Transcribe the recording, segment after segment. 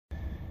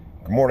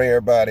Good morning,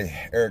 everybody.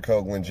 Eric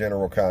Hoagland,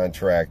 General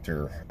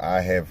Contractor.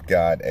 I have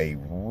got a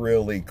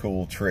really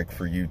cool trick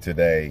for you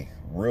today.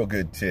 Real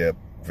good tip,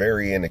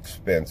 very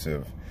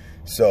inexpensive.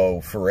 So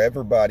for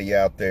everybody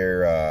out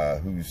there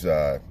who's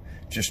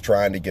just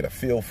trying to get a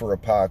feel for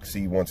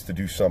epoxy, wants to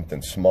do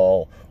something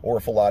small, or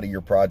if a lot of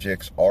your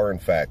projects are in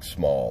fact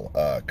small,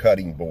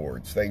 cutting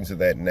boards, things of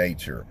that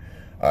nature,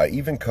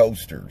 even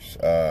coasters,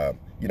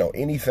 you know,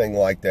 anything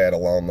like that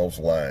along those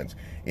lines.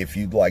 If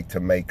you'd like to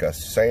make a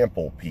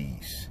sample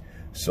piece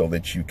so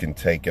that you can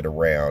take it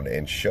around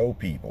and show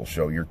people,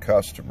 show your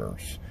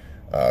customers,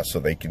 so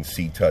they can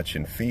see, touch,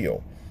 and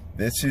feel.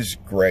 This is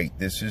great.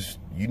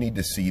 You need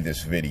to see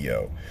this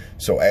video.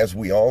 So as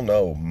we all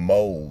know,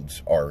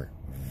 molds are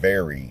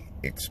very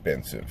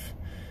expensive.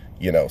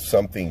 You know,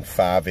 something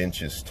 5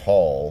 inches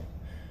tall,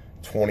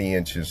 20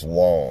 inches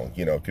long,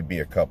 you know, it could be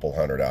a couple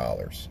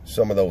 $100.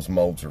 Some of those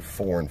molds are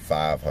 $400 and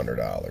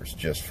 $500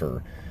 just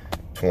for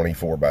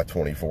 24 by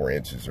 24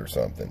 inches or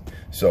something.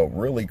 So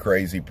really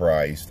crazy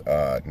priced.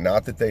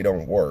 Not that they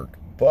don't work,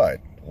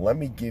 but let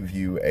me give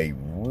you a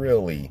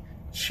really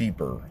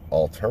cheaper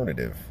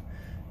alternative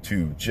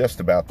to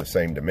just about the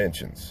same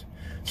dimensions.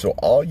 So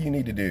all you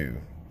need to do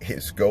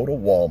is go to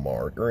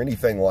Walmart or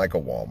anything like a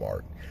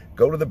Walmart,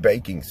 go to the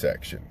baking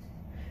section,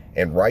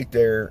 and right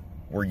there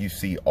where you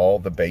see all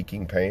the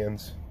baking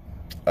pans,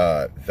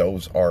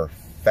 those are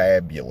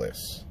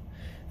fabulous.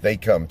 They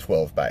come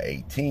 12 by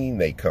 18,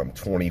 they come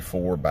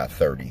 24 by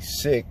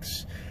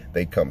 36,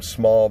 they come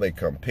small, they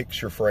come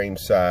picture frame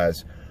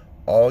size.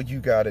 All you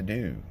gotta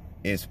do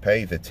is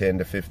pay the 10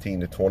 to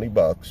 15 to 20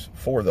 bucks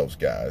for those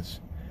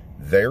guys.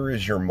 There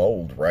is your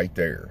mold right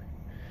there.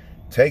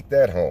 Take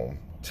that home,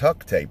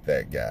 tuck tape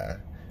that guy,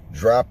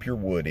 drop your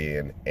wood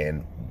in,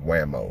 and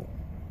whammo.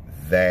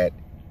 That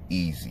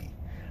easy.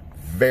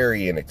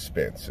 Very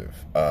inexpensive.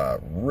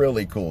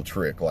 Really cool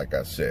trick, like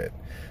I said.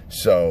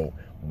 So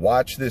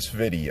watch this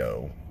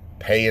video,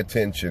 pay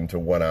attention to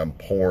what I'm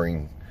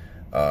pouring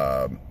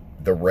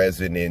the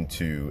resin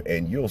into,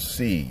 and you'll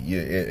see,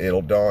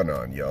 it'll dawn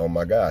on you, oh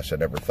my gosh, I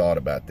never thought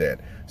about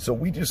that. So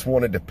we just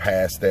wanted to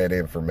pass that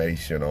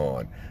information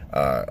on.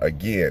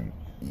 Again,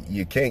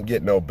 you can't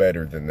get no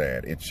better than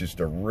that. It's just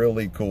a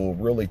really cool,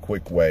 really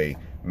quick way.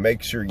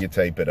 Make sure you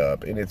tape it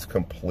up, and it's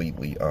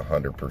completely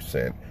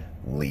 100%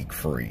 leak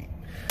free.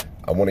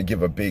 I want to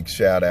give a big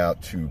shout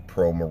out to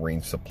Pro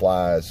Marine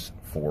Supplies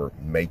for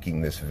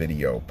making this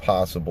video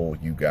possible.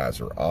 You guys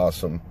are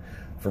awesome.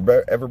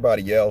 For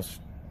everybody else,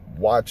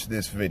 watch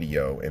this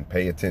video and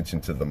pay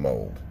attention to the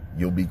mold.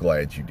 You'll be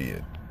glad you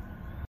did.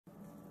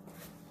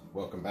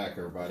 Welcome back,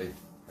 everybody.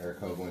 Eric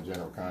Hoagland,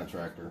 General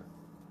Contractor.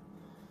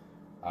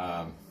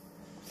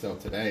 So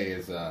today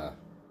is, I've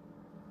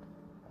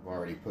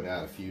already put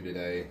out a few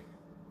today.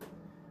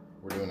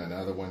 We're doing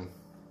another one.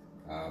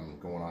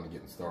 Going on and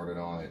getting started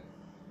on it.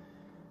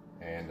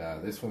 And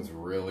this one's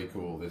really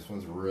cool. This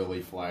one's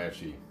really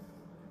flashy.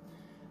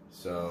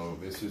 So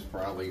this is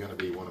probably going to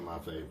be one of my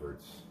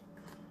favorites.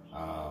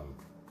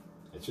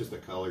 It's just a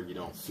color you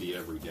don't see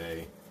every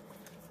day.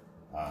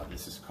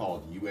 This is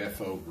called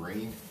UFO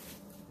green.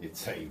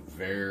 It's a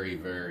very,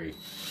 very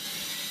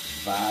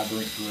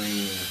vibrant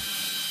green.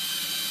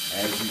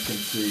 As you can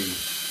see,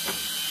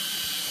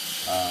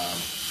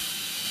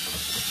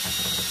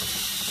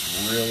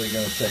 really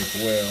going to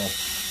take well.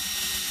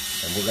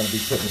 And we're going to be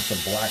putting some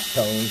black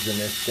tones in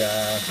this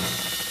guy.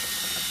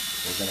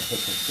 We're going to put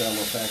some cell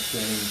effects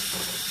in him.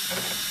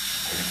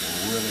 And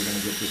we're really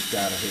going to get this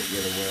guy to hit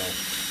really well.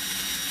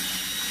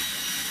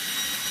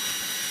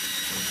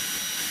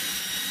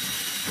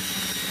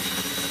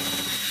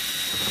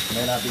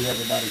 May not be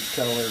everybody's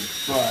color,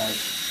 but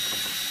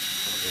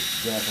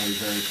it's definitely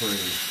very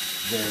pretty.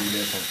 Very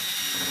different.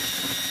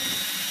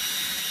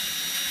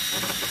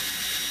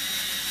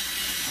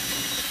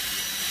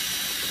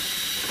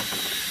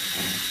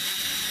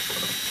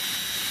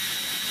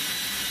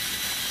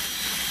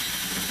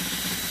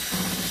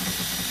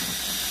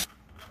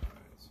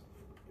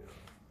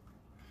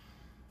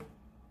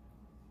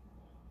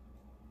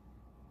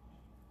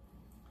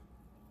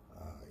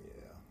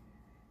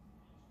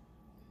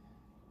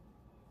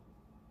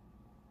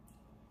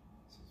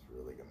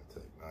 Really going to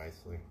take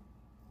nicely.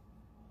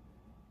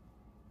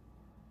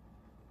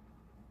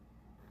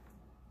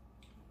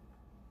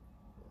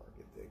 I'll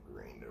get that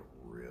green to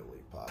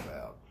really pop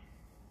out.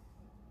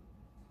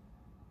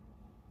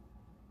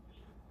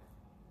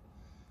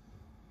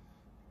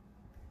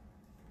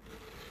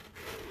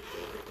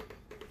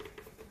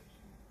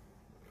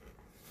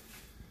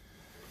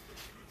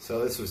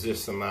 So this was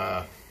just some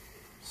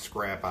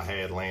scrap I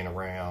had laying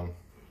around.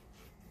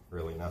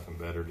 Really nothing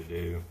better to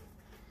do.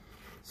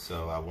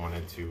 So I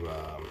wanted to,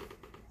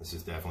 this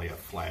is definitely a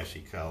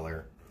flashy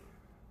color.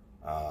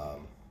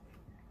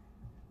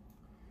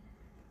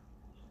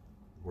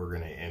 We're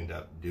going to end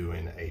up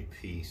doing a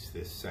piece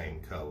this same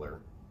color.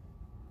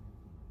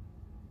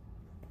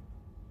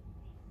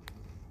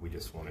 We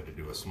just wanted to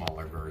do a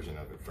smaller version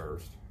of it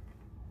first.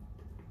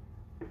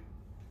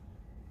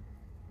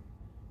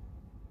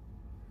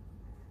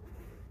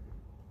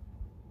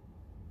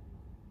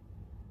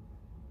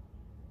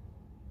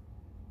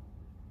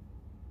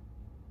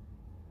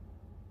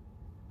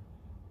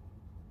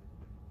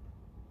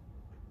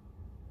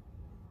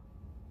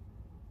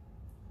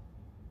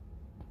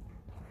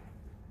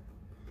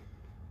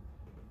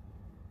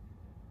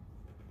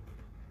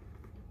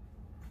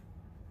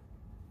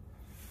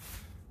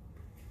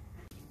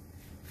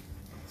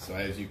 So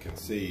as you can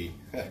see,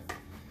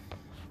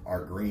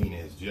 our green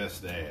is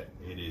just that.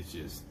 It is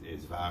just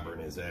as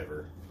vibrant as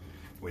ever,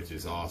 which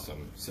is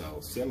awesome. So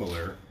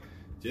similar,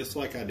 just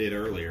like I did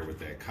earlier with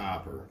that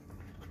copper,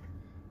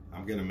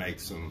 I'm gonna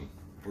make some,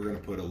 we're gonna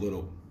put a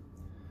little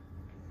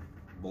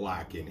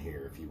black in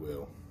here, if you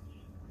will,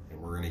 and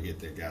we're gonna get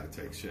that guy to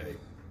take shape.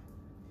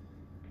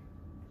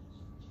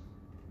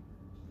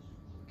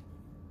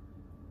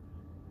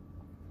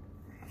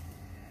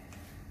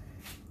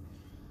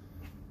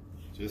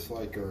 Just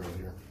like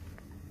earlier.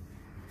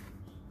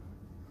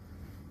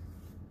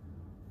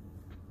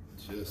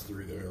 Just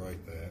through there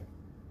like that.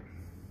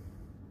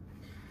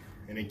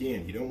 And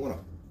again, you don't want to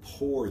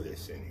pour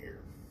this in here.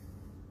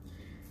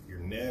 You're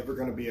never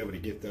going to be able to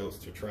get those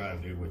to try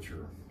and do what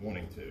you're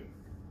wanting to.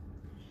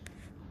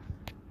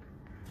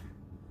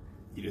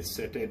 You just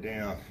set that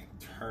down,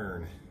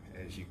 turn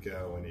as you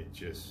go, and it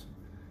just,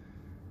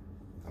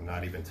 I'm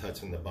not even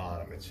touching the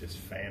bottom, it's just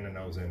fanning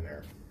those in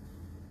there.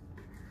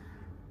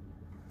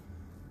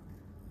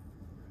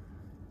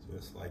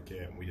 Just like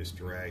that, and we just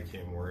drag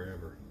him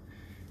wherever.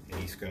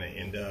 And he's going to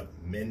end up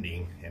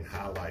mending and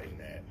highlighting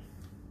that.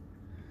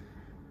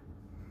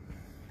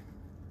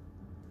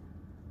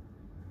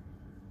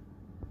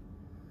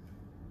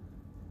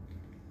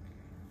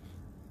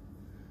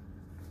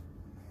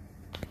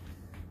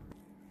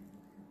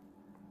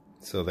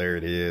 So there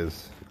it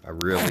is. I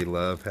really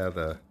love how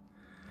the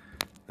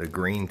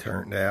green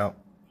turned out.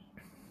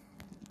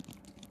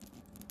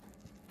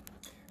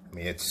 I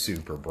mean, it's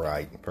super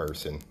bright in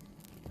person.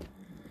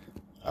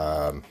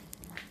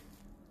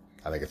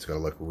 I think it's going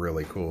to look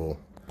really cool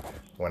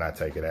when I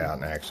take it out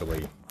and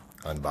actually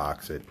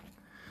unbox it.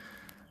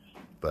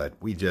 But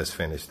we just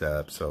finished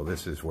up, so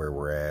this is where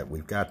we're at.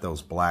 We've got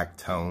those black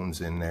tones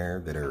in there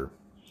that are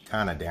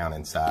kind of down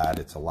inside.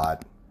 It's a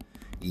lot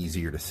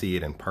easier to see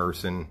it in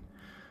person,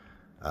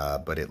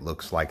 but it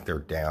looks like they're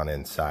down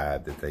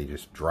inside, that they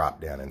just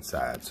drop down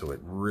inside. So it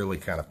really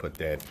kind of put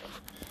that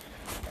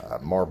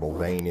marble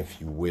vein, if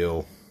you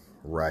will,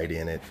 right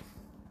in it,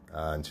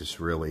 and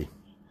just really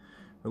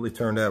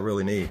turned out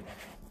really neat.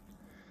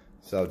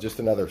 So just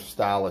another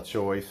style of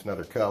choice,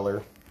 another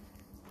color.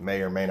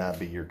 May or may not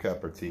be your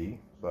cup of tea,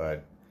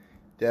 but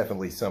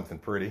definitely something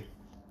pretty.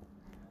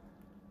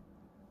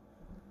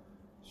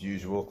 As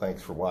usual,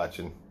 thanks for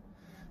watching.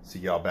 See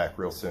y'all back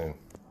real soon.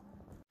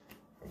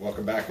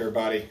 Welcome back,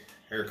 everybody.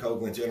 Eric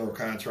Hoagland, General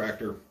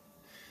Contractor.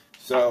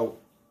 So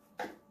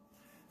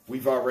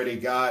we've already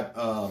got,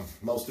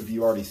 most of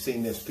you already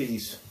seen this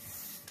piece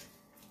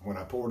when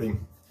I poured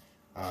him.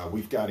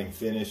 We've got him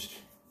finished.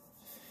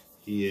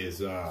 He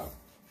is,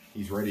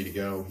 he's ready to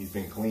go. He's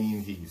been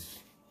cleaned.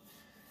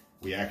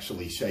 We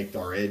actually shaped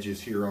our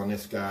edges here on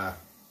this guy.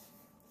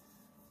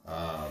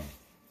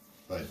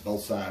 But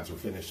both sides are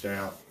finished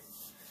out,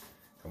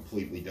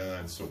 completely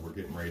done. So we're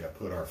getting ready to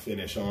put our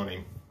finish on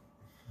him,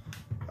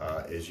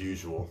 as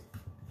usual.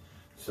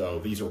 So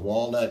these are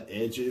walnut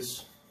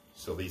edges.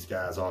 So these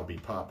guys ought to be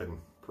popping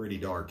pretty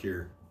dark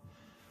here.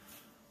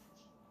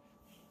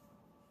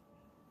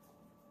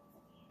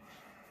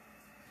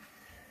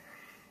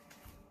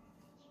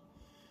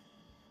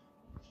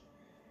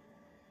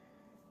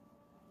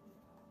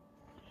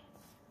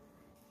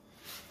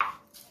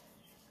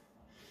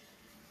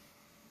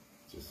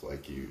 Just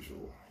like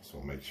usual. So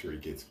we'll make sure he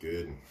gets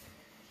good and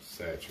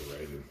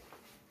saturated.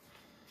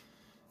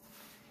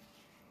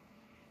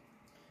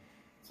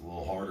 It's a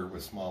little harder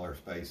with smaller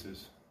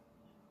spaces.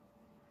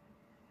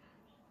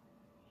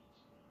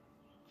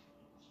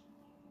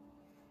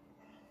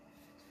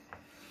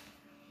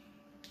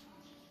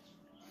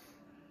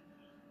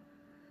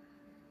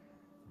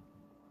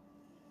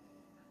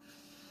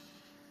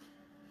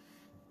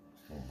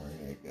 We'll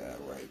bring that guy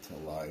right to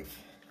life.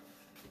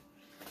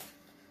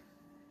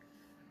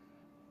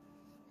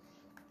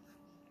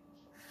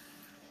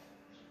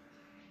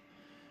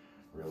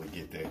 Really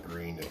get that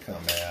green to come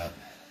out,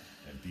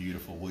 that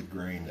beautiful wood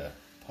grain to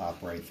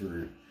pop right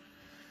through.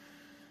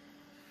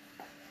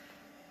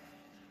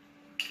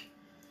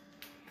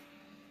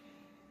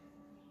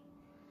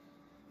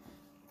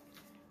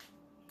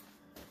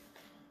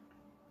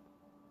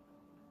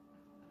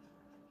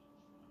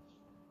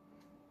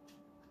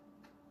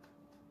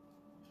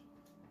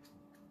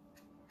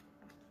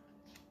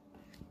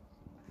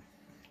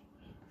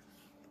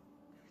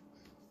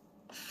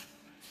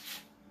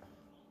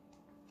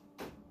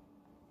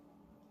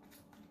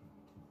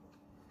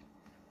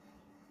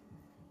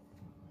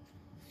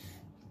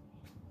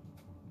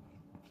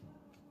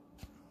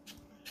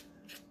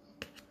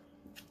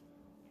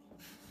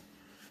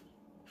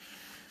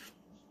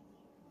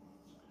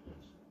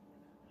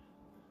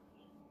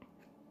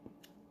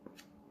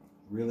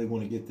 Really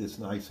want to get this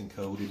nice and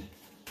coated.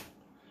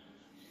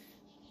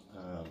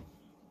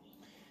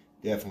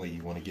 Definitely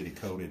you want to get it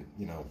coated,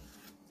 you know,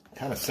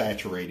 kind of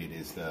saturated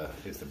is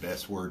the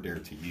best word there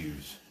to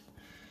use.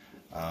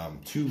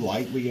 Too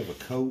lightly of a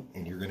coat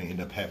and you're going to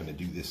end up having to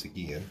do this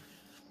again.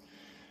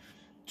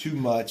 Too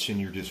much and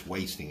you're just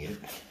wasting it.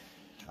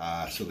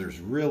 So there's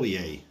really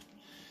a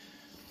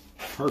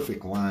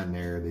perfect line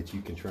there that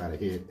you can try to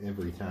hit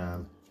every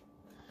time.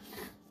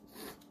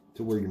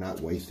 to where you're not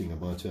wasting a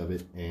bunch of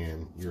it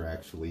and you're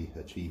actually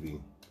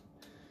achieving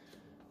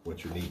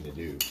what you're needing to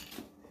do.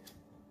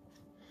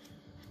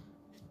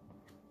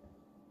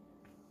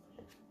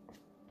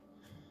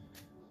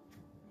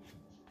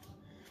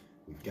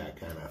 We've got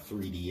kind of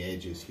 3D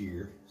edges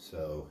here,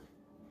 so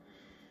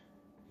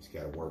just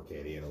got to work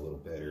that in a little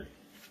better.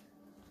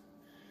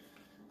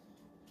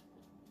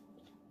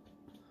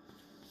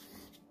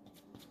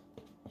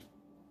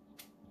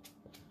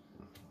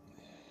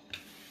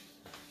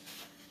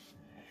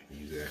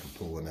 Usually I can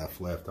pull enough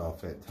left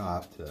off that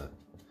top to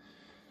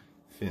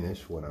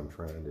finish what I'm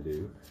trying to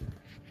do.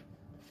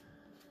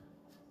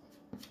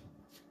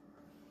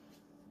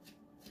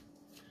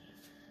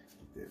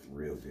 Get that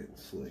real good and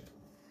slick.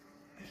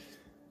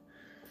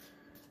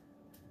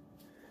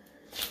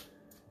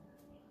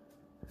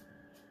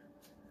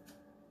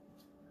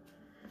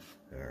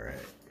 Alright,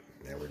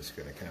 now we're just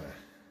going to kind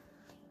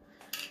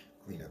of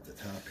clean up the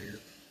top here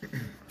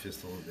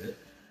just a little bit.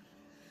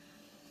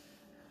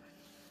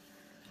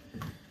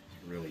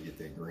 Really get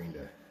that green to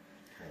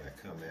kind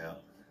of come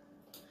out.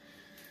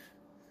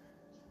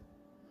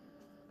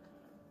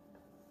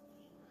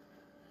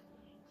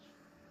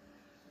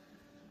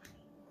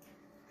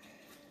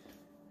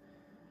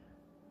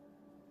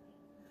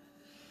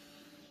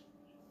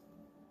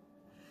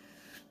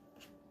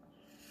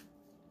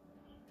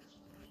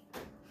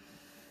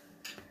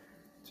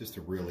 Just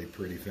a really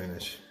pretty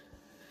finish.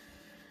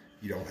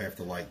 You don't have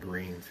to like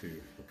green to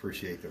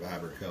appreciate the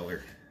vibrant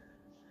color.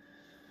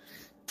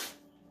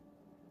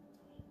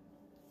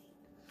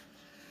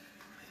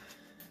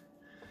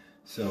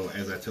 So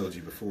as I told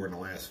you before in the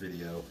last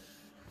video,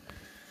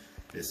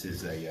 this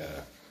is a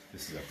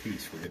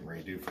piece we're getting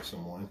ready to do for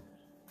someone,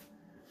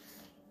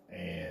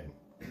 and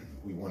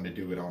we wanted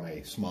to do it on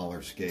a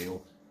smaller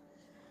scale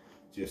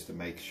just to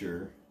make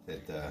sure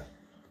that the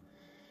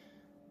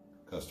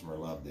customer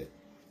loved it.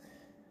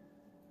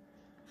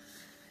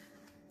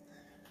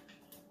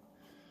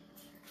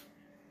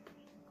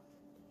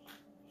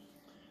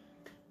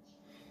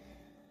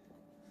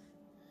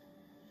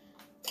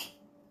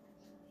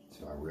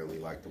 So I really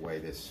like the way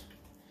this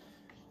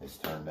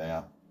turned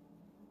out.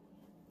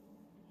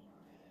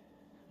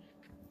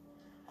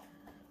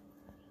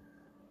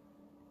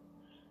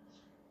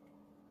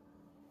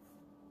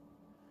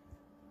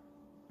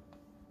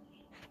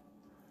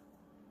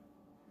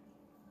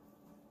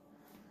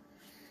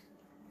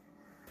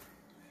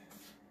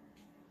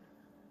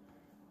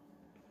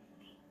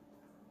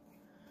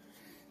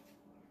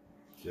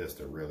 Just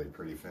a really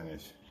pretty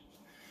finish.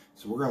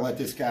 So we're gonna let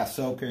this guy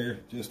soak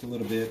here just a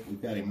little bit.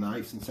 We've got him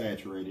nice and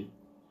saturated.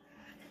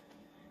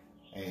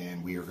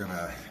 And we are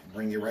gonna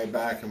bring you right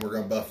back and we're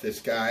gonna buff this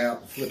guy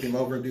out and flip him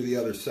over and do the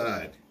other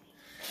side.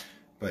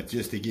 But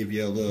just to give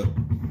you a look,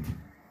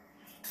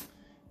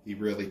 he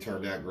really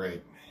turned out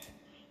great.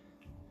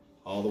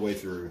 All the way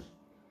through,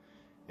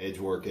 edge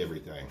work,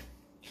 everything.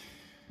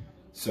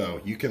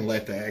 So you can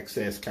let the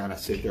excess kind of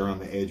sit there on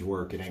the edge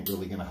work. It ain't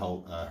really gonna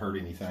hurt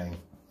anything.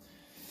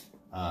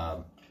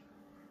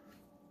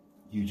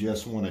 You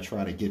just want to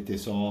try to get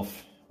this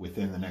off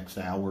within the next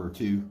hour or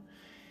two.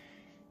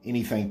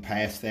 Anything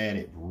past that,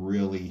 it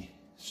really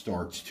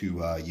starts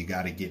to, you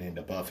got to get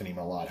into buffing him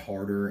a lot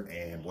harder,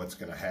 and what's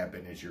going to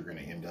happen is you're going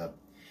to end up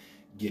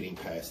getting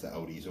past the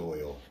Odie's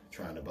oil,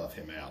 trying to buff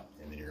him out,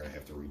 and then you're going to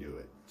have to redo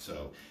it.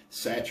 So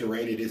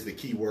saturated is the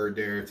key word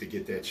there to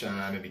get that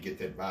shine and to get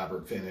that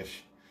vibrant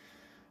finish.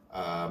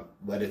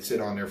 Let it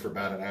sit on there for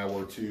about an hour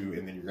or two,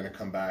 and then you're going to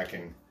come back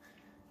and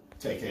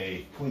take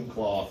a clean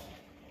cloth,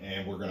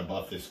 and we're going to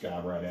buff this guy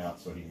right out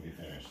so he can be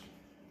finished.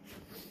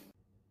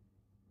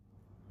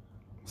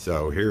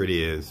 So here it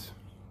is.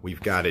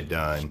 We've got it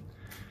done.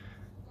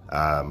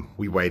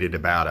 We waited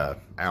about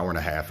an hour and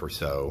a half or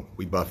so.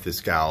 We buffed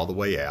this guy all the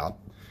way out.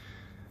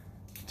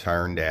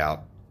 Turned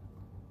out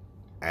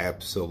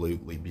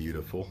absolutely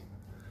beautiful.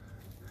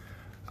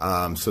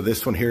 So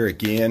this one here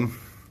again,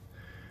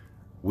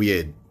 we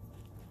had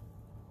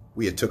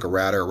took a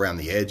router around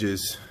the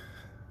edges.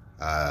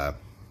 They're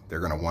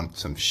going to want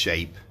some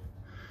shape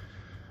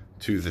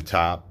to the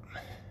top.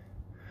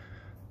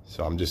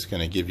 So I'm just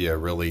going to give you a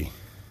really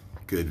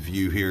good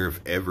view here of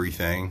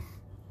everything.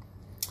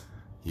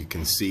 You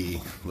can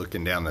see,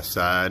 looking down the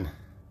side,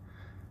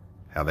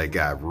 how that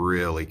guy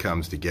really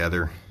comes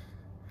together,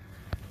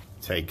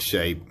 takes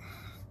shape,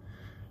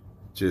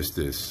 just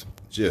as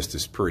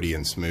pretty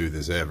and smooth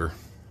as ever.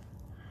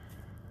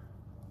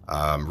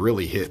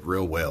 Really hit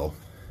real well.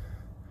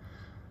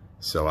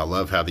 So I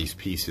love how these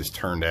pieces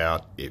turned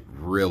out. It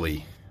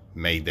really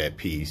made that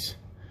piece.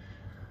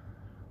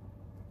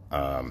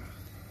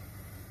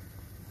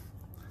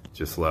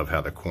 Just love how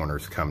the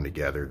corners come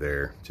together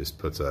there. Just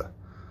puts a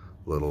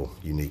little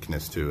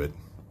uniqueness to it.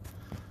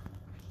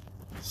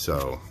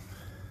 So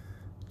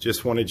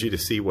just wanted you to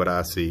see what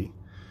I see.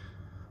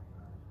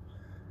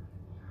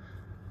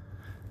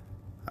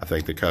 I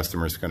think the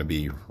customer's going to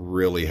be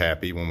really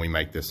happy when we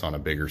make this on a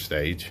bigger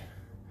stage.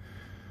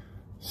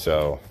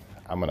 So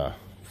I'm going to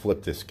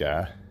flip this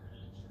guy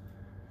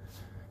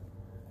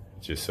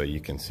just so you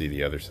can see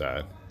the other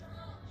side.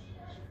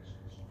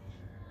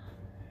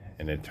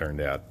 and it turned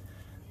out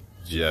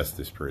just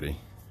as pretty.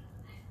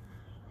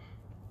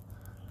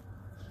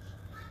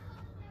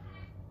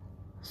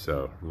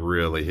 So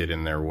really hit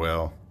in there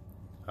well.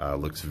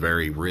 Looks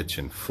very rich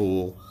and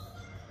full.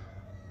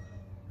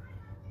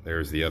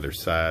 There's the other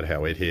side,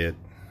 how it hit.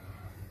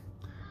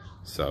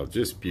 So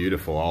just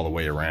beautiful all the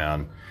way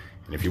around.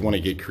 And if you want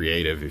to get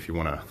creative, if you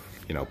want to,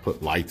 you know,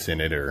 put lights in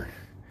it or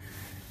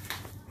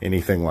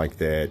anything like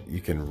that,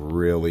 you can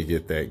really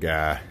get that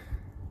guy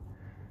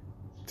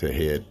to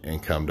hit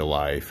and come to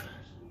life.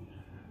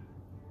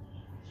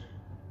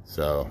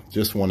 So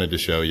just wanted to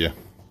show you.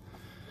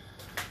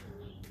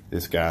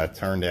 This guy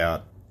turned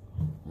out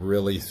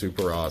really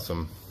super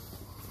awesome.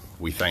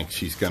 We think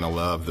she's gonna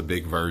love the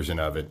big version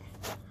of it.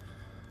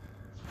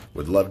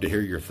 Would love to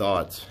hear your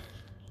thoughts.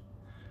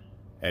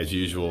 As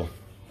usual,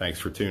 thanks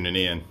for tuning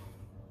in.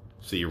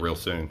 See you real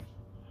soon.